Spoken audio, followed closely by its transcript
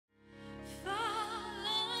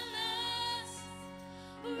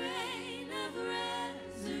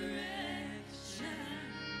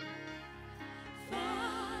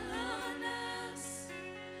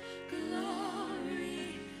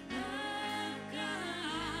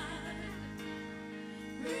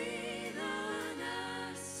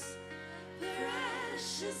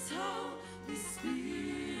Holy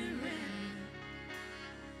Spirit,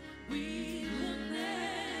 we will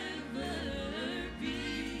never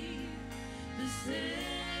be the same.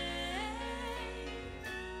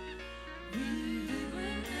 We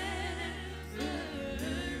will never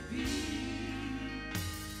be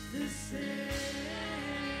the same.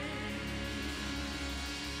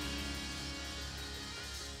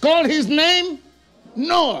 Called his name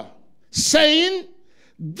Noah, saying,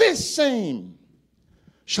 this same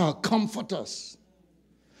shall comfort us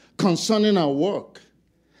concerning our work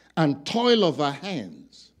and toil of our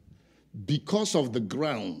hands because of the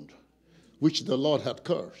ground which the Lord had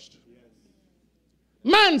cursed.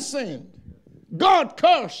 Man sinned. God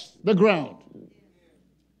cursed the ground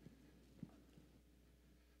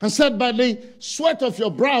and said, by the sweat of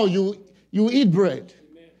your brow you eat bread.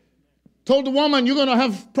 Told the woman, you're going to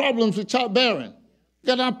have problems with childbearing.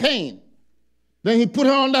 Get her pain. Then he put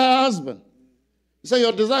her under her husband. He said,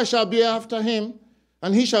 your desire shall be after him,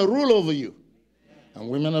 and he shall rule over you. And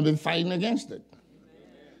women have been fighting against it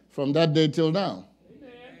from that day till now.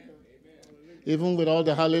 Even with all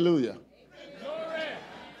the hallelujah.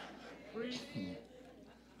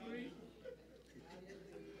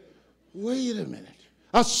 Wait a minute.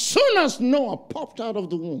 As soon as Noah popped out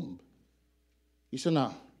of the womb, he said,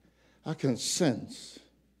 now, I can sense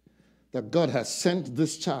that God has sent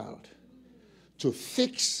this child to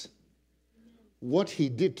fix what he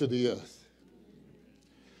did to the earth.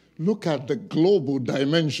 Look at the global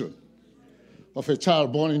dimension of a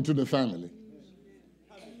child born into the family.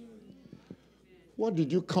 What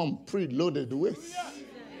did you come preloaded with?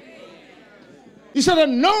 He said that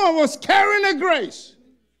Noah was carrying a grace.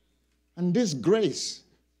 And this grace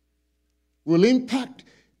will impact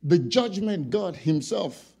the judgment God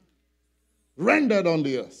himself rendered on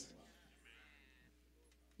the earth.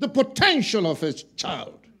 The potential of a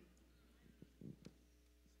child.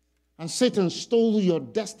 And Satan stole your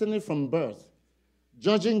destiny from birth,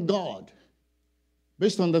 judging God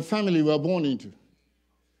based on the family you were born into,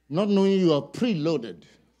 not knowing you are preloaded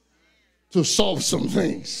to solve some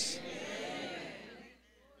things.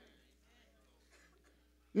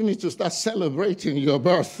 You need to start celebrating your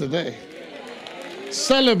birth today.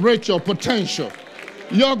 Celebrate your potential,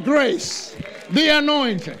 your grace, the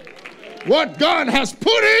anointing. What God has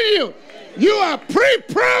put in you, you are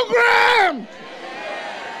pre-programmed.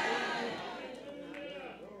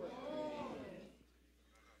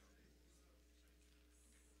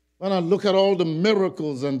 When I look at all the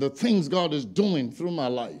miracles and the things God is doing through my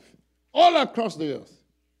life, all across the earth.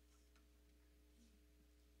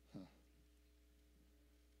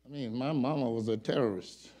 I mean, my mama was a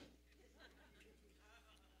terrorist.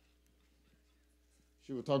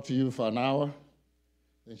 She would talk to you for an hour,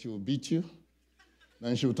 then she would beat you,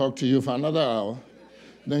 then she would talk to you for another hour,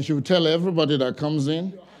 then she would tell everybody that comes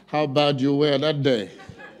in how bad you were that day.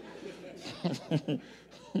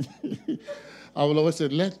 I will always say,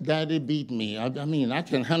 let daddy beat me. I mean, I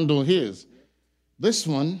can handle his. This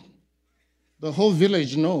one, the whole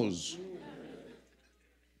village knows.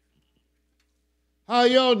 How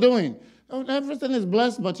y'all doing? Oh, everything is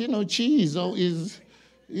blessed, but cheese is,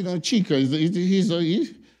 Chica.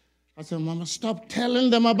 I said, Mama, stop telling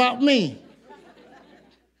them about me.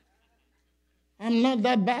 I'm not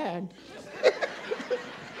that bad.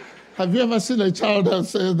 Have you ever seen a child that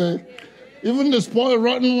says that even the spoiled,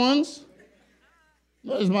 rotten ones?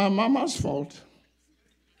 No, it's my mama's fault.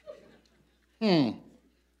 The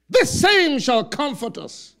same shall comfort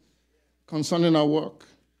us concerning our work,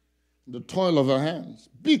 the toil of our hands.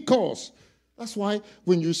 Because, that's why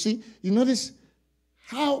when you see, you notice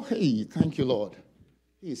how, hey, thank you, Lord.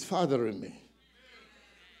 He is fathering me.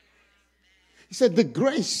 He said the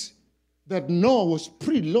grace that Noah was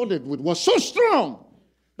preloaded with was so strong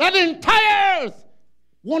that the entire earth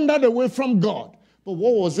wandered away from God. But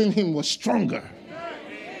what was in him was stronger.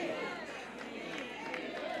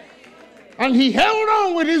 And he held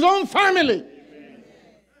on with his own family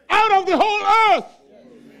out of the whole earth.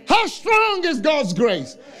 How strong is God's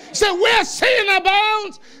grace? He said, where sin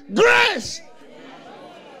abounds, grace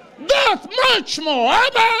doth much more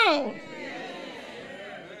abound.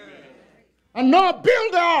 And Noah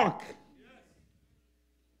built the ark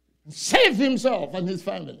and saved himself and his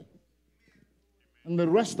family. And the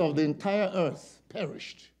rest of the entire earth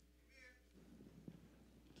perished.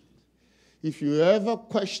 If you ever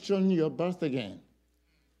question your birth again,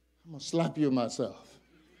 I'm going to slap you myself.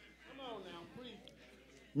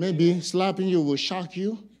 Maybe slapping you will shock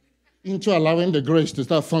you into allowing the grace to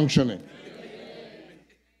start functioning.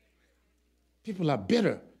 People are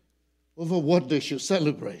bitter over what they should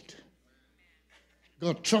celebrate.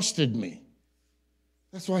 God trusted me.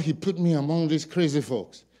 That's why he put me among these crazy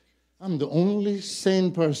folks. I'm the only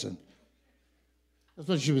sane person. That's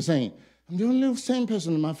what she was saying. I'm the only sane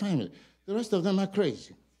person in my family. The rest of them are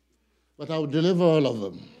crazy. But I will deliver all of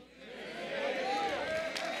them.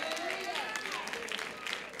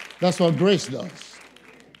 That's what grace does.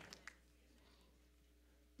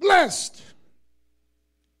 Blessed,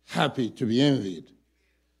 happy to be envied,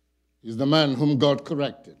 is the man whom God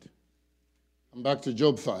corrected. I'm back to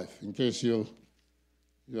Job 5, in case you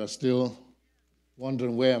are still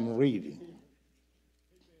wondering where I'm reading.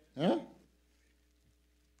 Huh?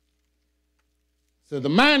 So the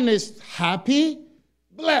man is happy,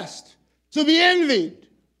 blessed, to be envied,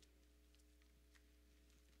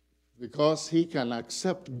 because he can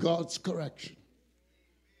accept God's correction.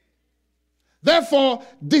 Therefore,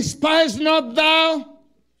 despise not thou.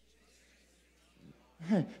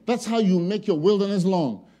 That's how you make your wilderness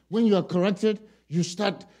long. When you are corrected, you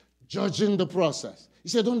start judging the process. He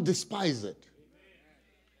said, don't despise it.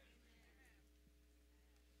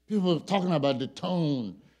 People are talking about the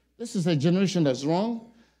tone. This is a generation that's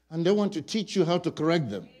wrong, and they want to teach you how to correct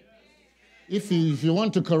them. If you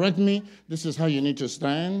want to correct me, this is how you need to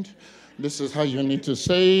stand. This is how you need to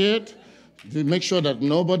say it. Make sure that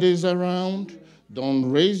nobody is around.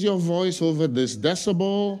 Don't raise your voice over this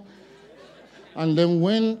decibel. And then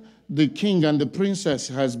when the king and the princess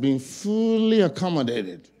has been fully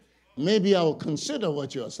accommodated, maybe I'll consider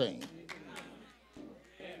what you're saying.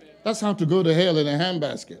 That's how to go to hell in a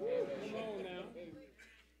handbasket.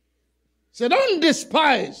 So don't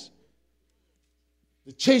despise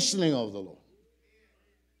the chastening of the Lord.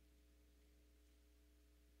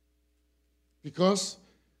 Because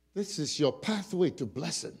this is your pathway to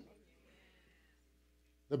blessing.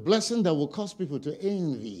 The blessing that will cause people to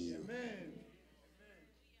envy you.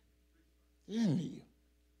 Envy you.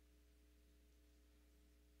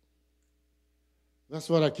 That's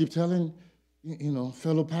what I keep telling,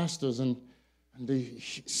 fellow pastors, and they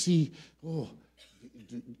see, I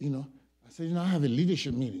said, I have a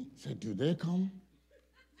leadership meeting. I said, do they come?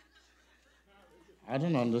 I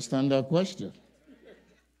don't understand that question.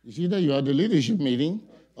 It's either you are at the leadership meeting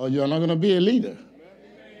or you are not going to be a leader.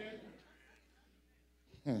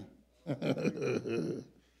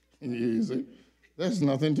 You see, there's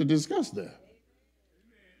nothing to discuss there.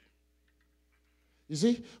 You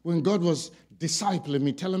see, when God was discipling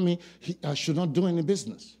me, telling me I should not do any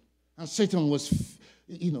business, and Satan was,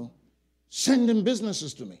 sending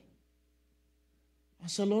businesses to me. I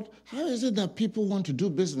said, Lord, how is it that people want to do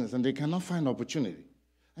business and they cannot find opportunity?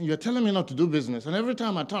 And you're telling me not to do business, and every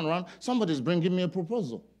time I turn around, somebody's bringing me a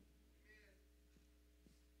proposal.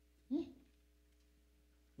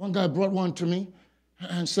 One guy brought one to me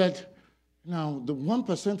and said, now, the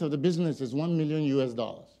 1% of the business is $1 million US.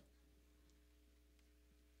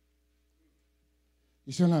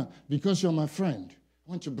 He said, now, because you're my friend, I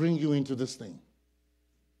want to bring you into this thing.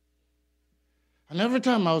 And every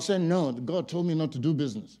time I would say, no, God told me not to do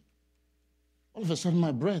business. All of a sudden,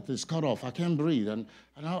 my breath is cut off. I can't breathe, and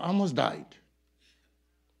I almost died.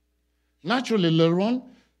 Naturally, later on,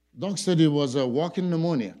 doc said it was a walking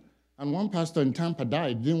pneumonia. And one pastor in Tampa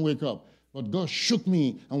died, didn't wake up. But God shook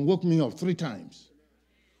me and woke me up 3 times.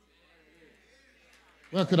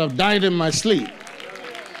 Well, I could have died in my sleep.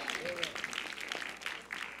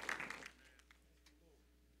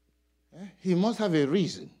 He must have a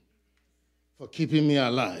reason for keeping me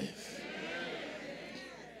alive.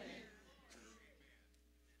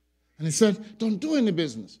 And he said, don't do any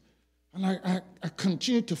business. And I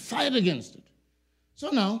continued to fight against it. So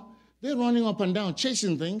now, they're running up and down,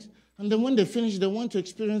 chasing things. And then when they finish, they want to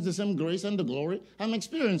experience the same grace and the glory I'm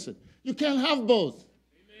experiencing. You can't have both.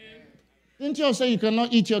 Amen. Didn't you all say you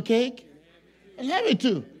cannot eat your cake? And have it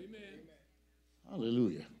too. Amen.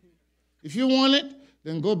 Hallelujah. If you want it,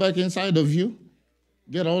 then go back inside of you,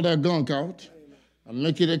 get all that gunk out, and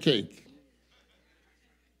make it a cake.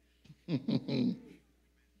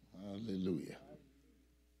 Hallelujah.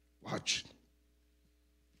 Watch.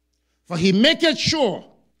 For he maketh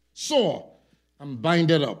sore, and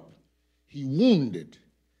binded up. He wounded,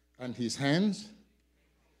 and his hands.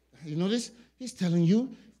 You notice? He's telling you,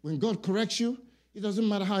 when God corrects you, it doesn't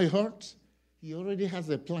matter how it hurts. He already has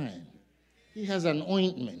a plan. He has an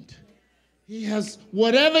ointment. He has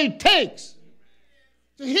whatever it takes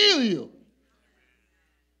to heal you,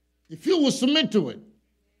 if you will submit to it.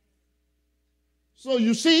 So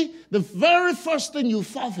you see, the very first thing you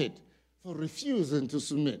forfeit for refusing to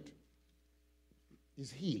submit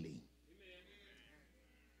is healing.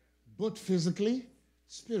 Both physically,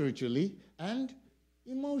 spiritually, and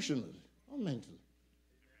emotionally or mentally.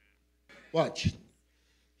 Watch.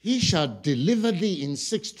 He shall deliver thee in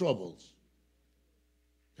 6 troubles.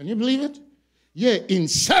 Can you believe it? Yea, in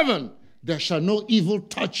 7, there shall no evil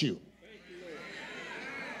touch you.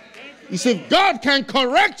 He said, if God can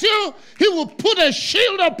correct you, he will put a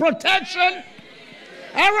shield of protection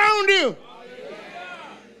around you.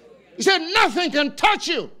 He said, nothing can touch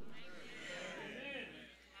you.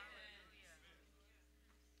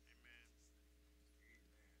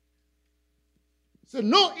 He said,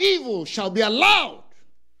 no evil shall be allowed.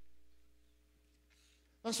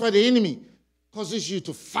 That's why the enemy causes you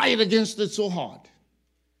to fight against it so hard,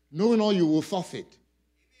 knowing all you will forfeit.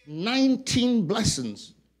 19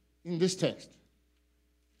 blessings in this text.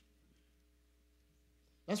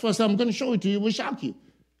 That's why I said, I'm going to show it to you. It will shock you.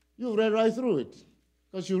 You've read right through it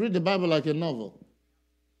because you read the Bible like a novel.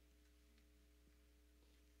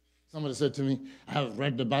 Somebody said to me, I have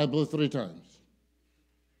read the Bible 3 times.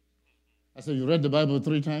 I said, you read the Bible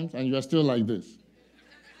 3 times and you are still like this?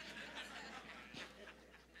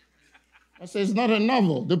 I said, it's not a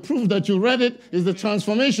novel. The proof that you read it is the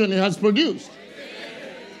transformation it has produced.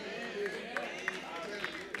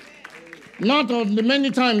 Not on the many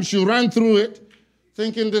times you ran through it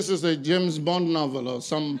thinking this is a James Bond novel or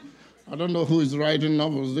I don't know who is writing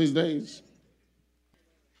novels these days.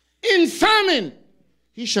 In famine,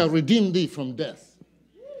 he shall redeem thee from death.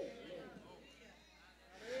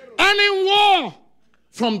 And in war,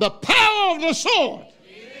 from the power of the sword.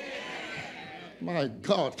 My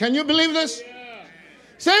God, can you believe this?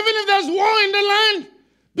 So even if there's war in the land,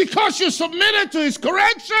 because you submitted to his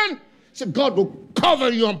correction, so God will cover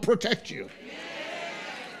you and protect you.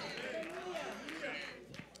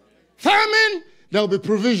 Famine, there will be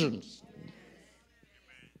provisions.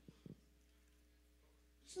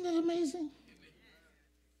 Isn't that amazing?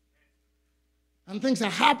 And things are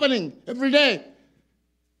happening every day.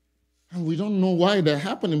 And we don't know why they're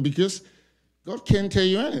happening because God can't tell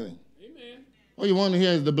you anything. Amen. All you want to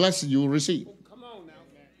hear is the blessing you will receive. Come on now.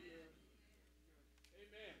 Amen.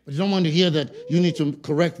 But you don't want to hear that you need to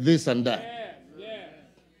correct this and that. Yeah.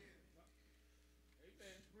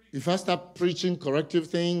 If I start preaching corrective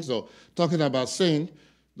things or talking about sin,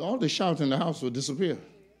 all the shout in the house will disappear.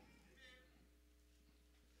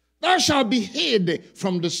 Thou shalt be hid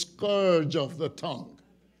from the scourge of the tongue.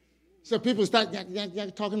 So people start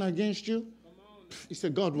talking against you. He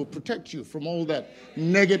said, God will protect you from all that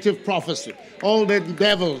negative prophecy, all the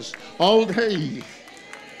devils, all the...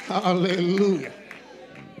 Hallelujah.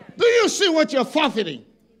 Do you see what you're forfeiting?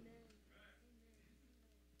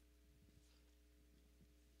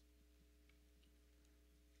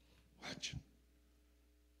 Watch.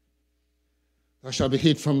 Thou shalt be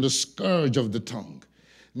hid from the scourge of the tongue.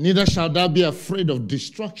 Neither shalt thou be afraid of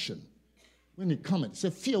destruction. When it cometh,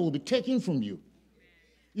 say fear will be taken from you,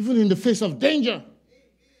 even in the face of danger.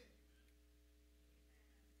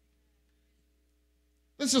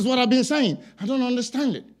 This is what I've been saying. I don't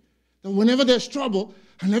understand it. That whenever there's trouble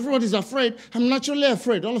and everybody's afraid, I'm naturally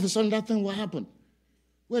afraid. All of a sudden, that thing will happen.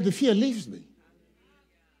 Where the fear leaves me.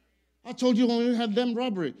 I told you when we had them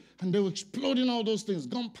robbery and they were exploding all those things,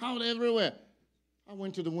 gunpowder everywhere. I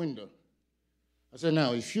went to the window. I said,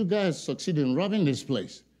 now, if you guys succeed in robbing this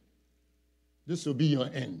place, this will be your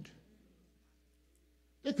end.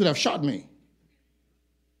 They could have shot me.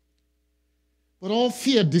 But all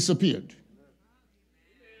fear disappeared.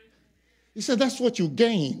 He said, that's what you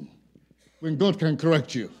gain when God can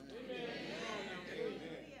correct you.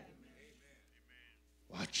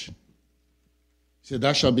 Watch. He said,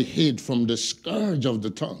 thou shalt be hid from the scourge of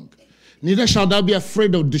the tongue. Neither shalt thou be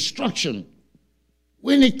afraid of destruction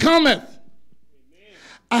when it cometh.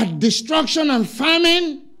 At destruction and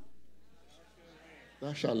famine,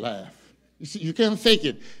 thou shalt laugh. You see, you can't fake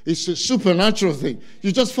it. It's a supernatural thing.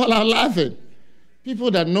 You just fall out laughing. People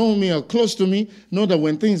that know me or close to me know that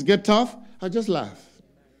when things get tough, I just laugh.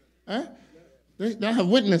 Eh? They have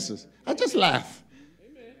witnesses. I just laugh.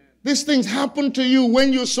 Amen. These things happen to you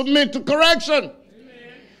when you submit to correction. Amen.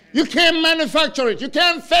 You can't manufacture it. You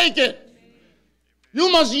can't fake it. You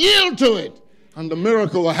must yield to it, and the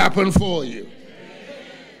miracle will happen for you.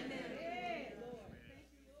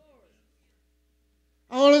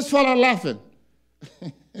 I always fall out laughing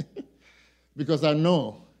because I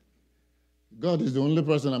know God is the only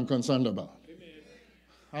person I'm concerned about.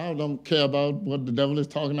 I don't care about what the devil is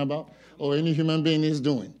talking about or any human being is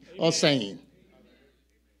doing or saying.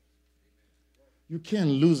 You can't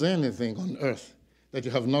lose anything on earth that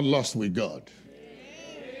you have not lost with God.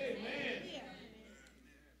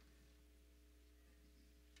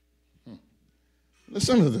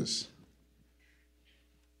 Listen to this.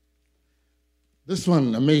 This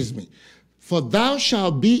one amazed me. For thou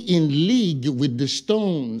shalt be in league with the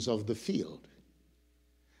stones of the field,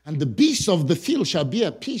 and the beasts of the field shall be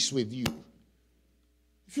at peace with you.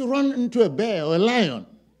 If you run into a bear or a lion,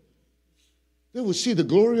 they will see the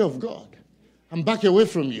glory of God and back away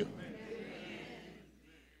from you.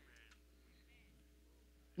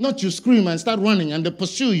 Not you scream and start running and they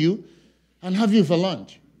pursue you and have you for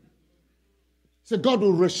lunch. So God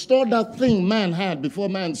will restore that thing man had before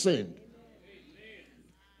man sinned.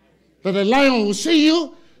 That the lion will see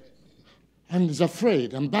you and is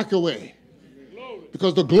afraid and back away.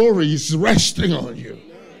 Because the glory is resting on you.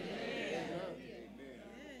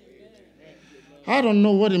 I don't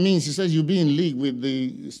know what it means. He says you'll be in league with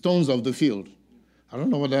the stones of the field. I don't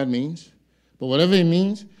know what that means. But whatever it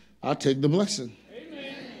means, I'll take the blessing.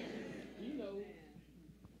 Amen.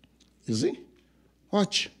 You see?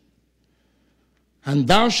 Watch. And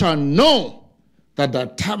thou shalt know that the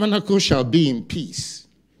tabernacle shall be in peace.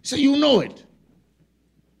 So you know it.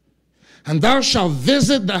 And thou shalt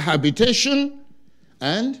visit the habitation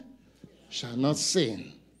and shalt not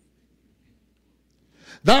sin.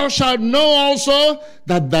 Thou shalt know also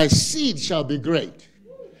that thy seed shall be great.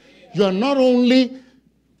 You are not only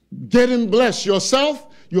getting blessed yourself,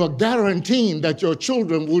 you are guaranteeing that your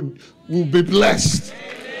children will be blessed.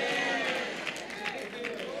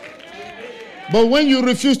 But when you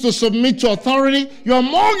refuse to submit to authority, you are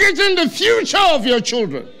mortgaging the future of your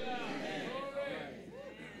children.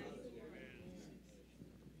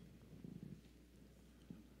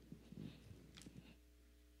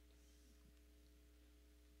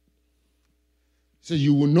 So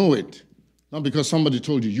you will know it. Not because somebody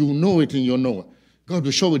told you. You will know it in your knower. God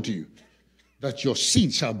will show it to you. That your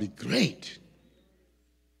seed shall be great.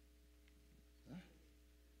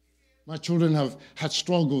 My children have had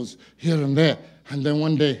struggles here and there. And then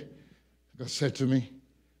one day, God said to me,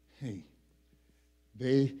 hey,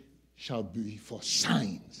 they shall be for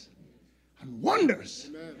signs and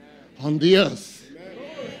wonders on the earth.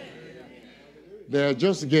 They are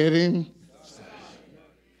just getting...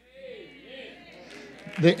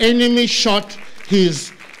 The enemy shot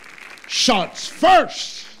his shots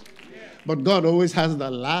first. But God always has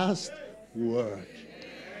the last word.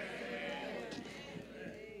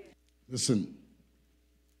 Listen.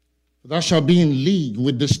 Thou shalt be in league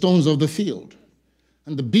with the stones of the field,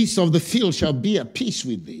 and the beasts of the field shall be at peace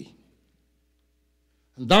with thee.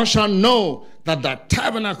 And thou shalt know that thy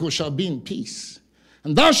tabernacle shall be in peace.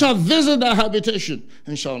 And thou shalt visit thy habitation,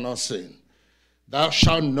 and shalt not sin. Thou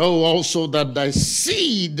shalt know also that thy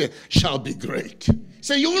seed shall be great.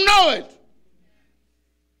 Say, you know it.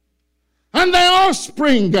 And thy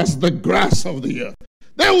offspring as the grass of the earth.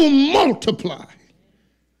 They will multiply.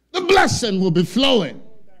 The blessing will be flowing.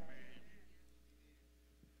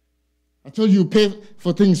 I told you pay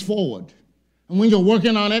for things forward. And when you're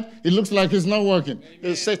working on it, it looks like it's not working. Amen.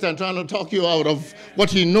 It's Satan trying to talk you out of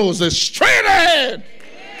what he knows is straight ahead.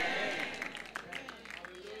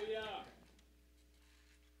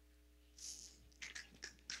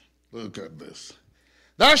 Look at this.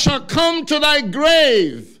 Thou shalt come to thy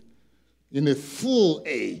grave in a full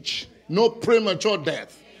age, no premature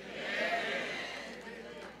death.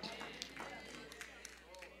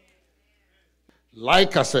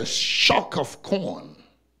 Like as a shock of corn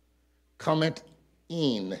cometh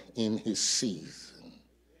in his season.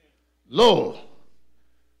 Lo,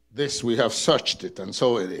 this we have searched it, and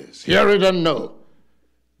so it is. Hear it and know,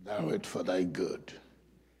 thou it for thy good.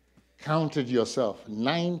 Counted yourself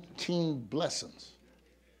 19 blessings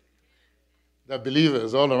that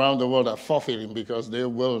believers all around the world are forfeiting because they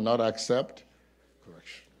will not accept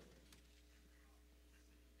correction.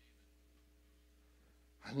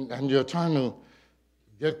 And you're trying to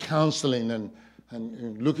get counseling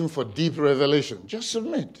and looking for deep revelation. Just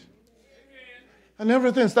submit. And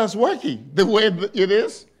everything starts working the way it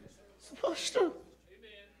is supposed to.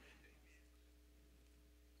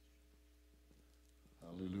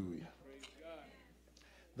 Hallelujah.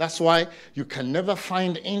 That's why you can never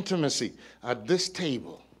find intimacy at this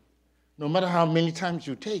table, no matter how many times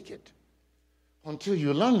you take it, until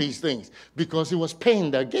you learn these things, because it was pain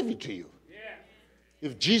that gave it to you. Yeah.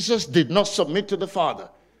 If Jesus did not submit to the Father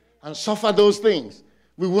and suffer those things,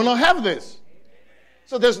 we will not have this.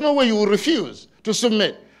 So there's no way you will refuse to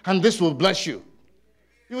submit, and this will bless you.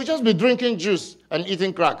 You will just be drinking juice and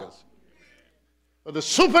eating crackers. But the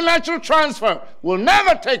supernatural transfer will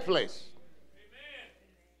never take place.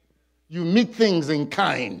 You meet things in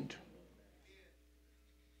kind.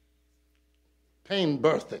 Pain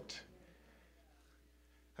birthed it.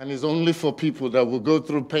 And it's only for people that will go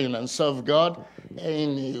through pain and serve God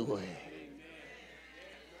anyway.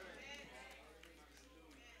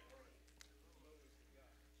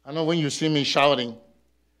 I know when you see me shouting,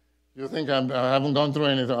 you think I haven't gone through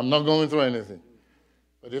anything. I'm not going through anything.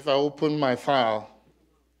 But if I open my file,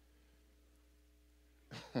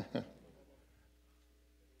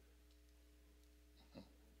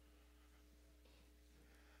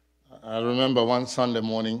 I remember one Sunday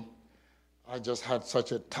morning, I just had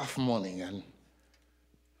such a tough morning, and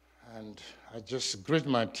I just grit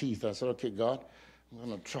my teeth. I said, okay, God, I'm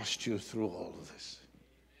going to trust you through all of this.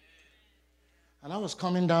 And I was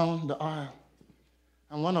coming down the aisle,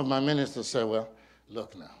 and one of my ministers said, well,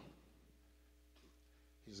 look now,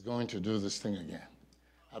 he's going to do this thing again.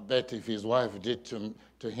 I bet if his wife did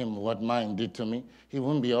to him what mine did to me, he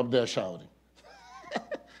wouldn't be up there shouting.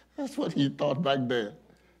 That's what he thought back then.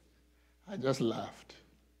 I just laughed.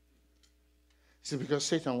 See, because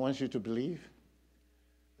Satan wants you to believe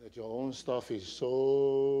that your own stuff is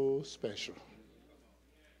so special.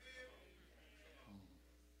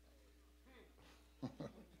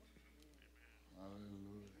 Hallelujah.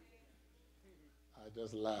 I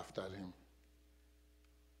just laughed at him.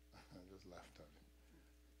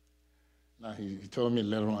 Now, he told me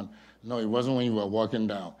later on, no, it wasn't when you were walking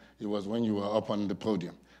down. It was when you were up on the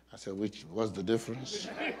podium. I said, which was the difference?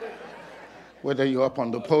 Whether you're up on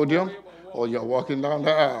the podium or you're walking down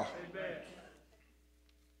the aisle.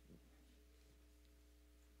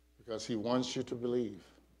 Because he wants you to believe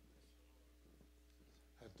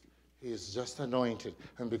that he is just anointed.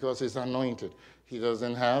 And because he's anointed, he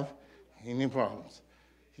doesn't have any problems.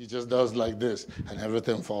 He just does like this, and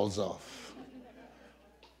everything falls off.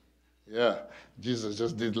 Yeah, Jesus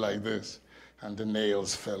just did like this, and the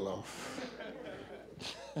nails fell off.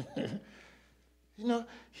 You know,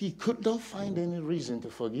 he could not find any reason to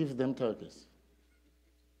forgive them turkeys.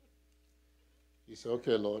 He said,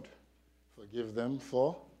 okay, Lord, forgive them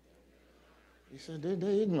for? He said, they're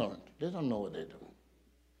ignorant. They don't know what they're doing.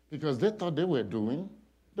 Because they thought they were doing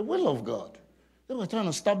the will of God. They were trying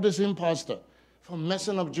to stop this impostor from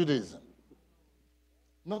messing up Judaism.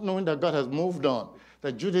 Not knowing that God has moved on,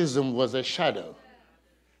 that Judaism was a shadow,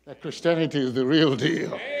 that Christianity is the real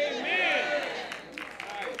deal. Amen.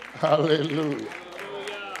 Hallelujah.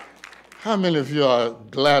 How many of you are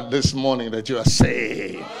glad this morning that you are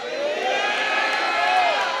saved?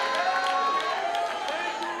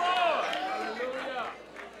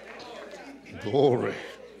 Glory.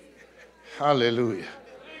 Hallelujah.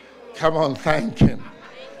 Come on, thank him.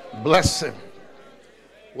 Bless him.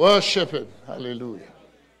 Worship him. Hallelujah.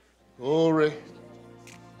 Glory.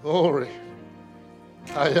 Glory.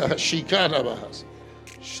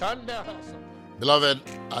 Beloved,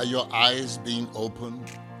 are your eyes being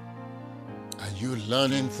opened? Are you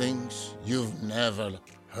learning things you've never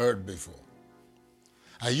heard before?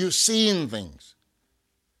 Are you seeing things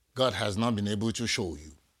God has not been able to show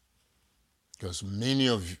you? Because many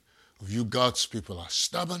of you God's people are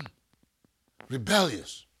stubborn,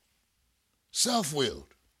 rebellious,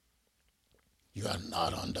 self-willed. You are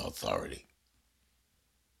not under authority.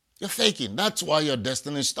 You're faking. That's why your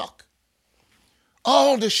destiny is stuck.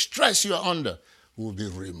 All the stress you're under will be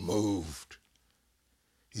removed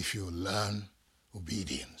if you learn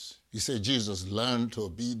obedience. You say Jesus learned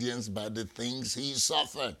obedience by the things he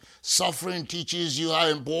suffered. Suffering teaches you how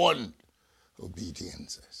important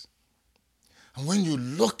obedience is. And when you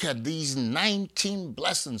look at these 19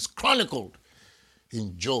 blessings chronicled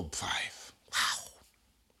in Job 5, wow.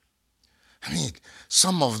 I mean,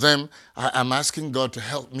 some of them, I'm asking God to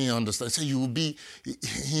help me understand. Say, you will be,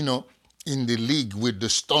 in the league with the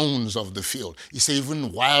stones of the field. He said,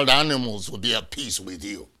 even wild animals will be at peace with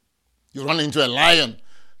you. You run into a lion,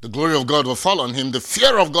 the glory of God will fall on him, the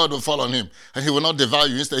fear of God will fall on him, and he will not devour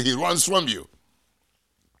you. Instead, he runs from you.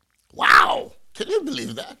 Wow! Can you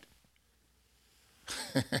believe that?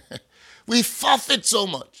 We forfeit so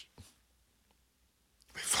much.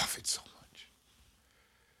 We forfeit so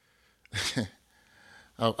much.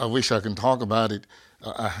 I wish I can talk about it.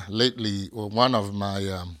 Lately, one of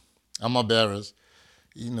my armor bearers,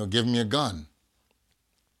 gave me a gun.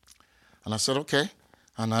 And I said, okay.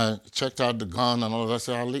 And I checked out the gun and all that. I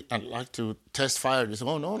said, I'd like to test fire. He said,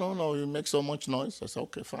 oh, no, you make so much noise. I said,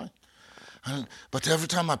 okay, fine. But every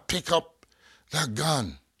time I pick up that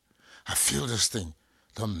gun, I feel this thing.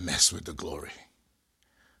 Don't mess with the glory.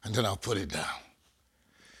 And then I'll put it down.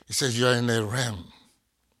 He says, you're in a realm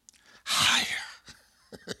higher.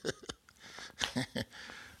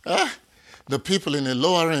 The people in the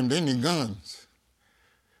lower realm, they need guns.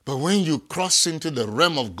 But when you cross into the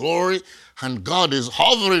realm of glory and God is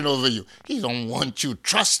hovering over you, he don't want you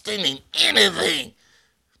trusting in anything.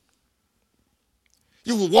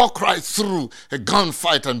 You will walk right through a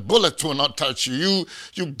gunfight and bullets will not touch you.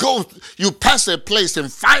 You pass a place in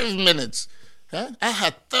 5 minutes. I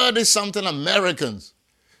had 30-something Americans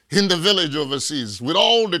in the village overseas with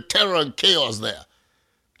all the terror and chaos there.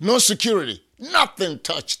 No security. Nothing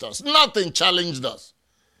touched us. Nothing challenged us.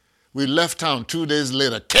 We left town 2 days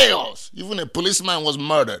later. Chaos. Even a policeman was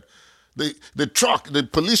murdered. The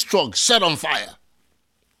police truck set on fire.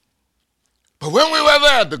 But when we were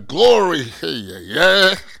there, the glory,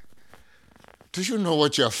 yeah. Do you know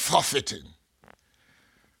what you're forfeiting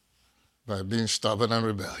by being stubborn and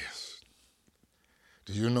rebellious?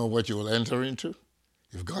 Do you know what you will enter into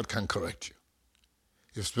if God can correct you?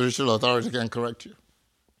 If spiritual authority can correct you?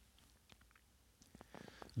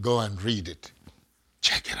 Go and read it.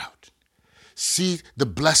 Check it out. See the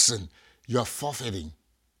blessing you're forfeiting.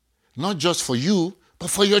 Not just for you, but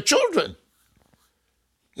for your children.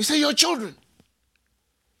 You say your children.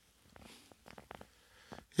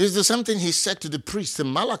 It's the same thing he said to the priest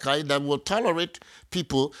in Malachi that will tolerate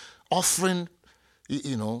people offering,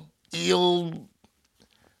 ill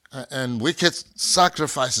and wicked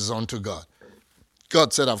sacrifices unto God.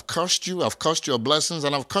 God said, I've cursed you, I've cursed your blessings,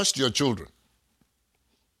 and I've cursed your children.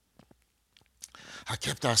 I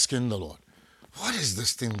kept asking the Lord, what is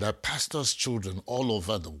this thing that pastors' children all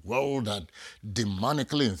over the world are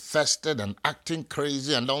demonically infested and acting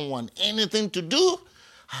crazy and don't want anything to do?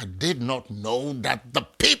 I did not know that the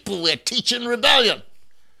people were teaching rebellion.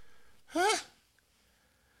 Huh?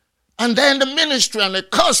 And they're in the ministry and a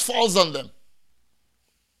curse falls on them.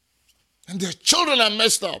 And their children are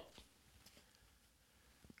messed up.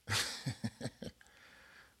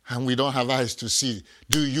 And we don't have eyes to see.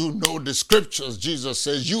 Do you know the scriptures? Jesus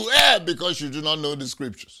says, you err because you do not know the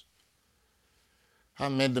scriptures. I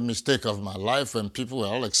made the mistake of my life when people were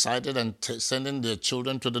all excited and sending their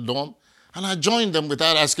children to the dorm. And I joined them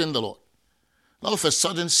without asking the Lord. All of a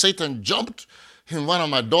sudden, Satan jumped in one of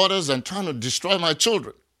my daughters and trying to destroy my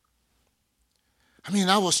children.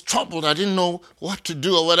 I was troubled. I didn't know what to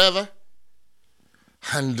do or whatever.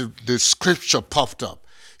 And the scripture popped up.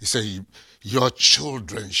 He said, your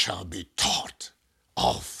children shall be taught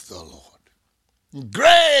of the Lord.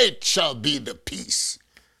 Great shall be the peace.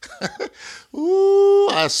 Ooh,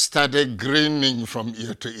 I started grinning from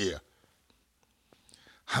ear to ear.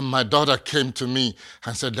 And my daughter came to me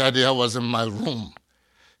and said, Daddy, I was in my room,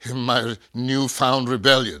 in my newfound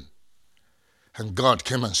rebellion. And God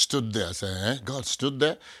came and stood there. I said, God stood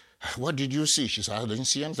there? What did you see? She said, I didn't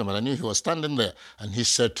see anything, but I knew he was standing there. And he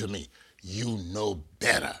said to me, you know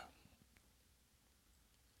better.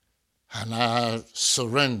 And I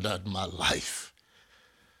surrendered my life.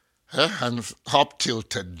 And up till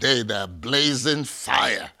today, they're blazing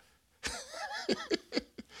fire.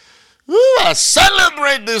 Ooh, I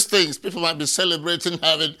celebrate these things. People might be celebrating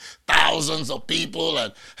having thousands of people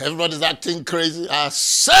and everybody's acting crazy. I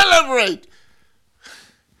celebrate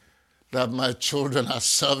that my children are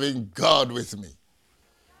serving God with me.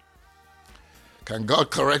 Can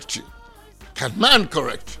God correct you? Can man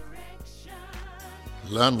correct you?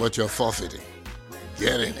 Learn what you're forfeiting.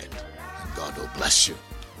 Get in it. And God will bless you.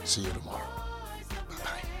 See you tomorrow.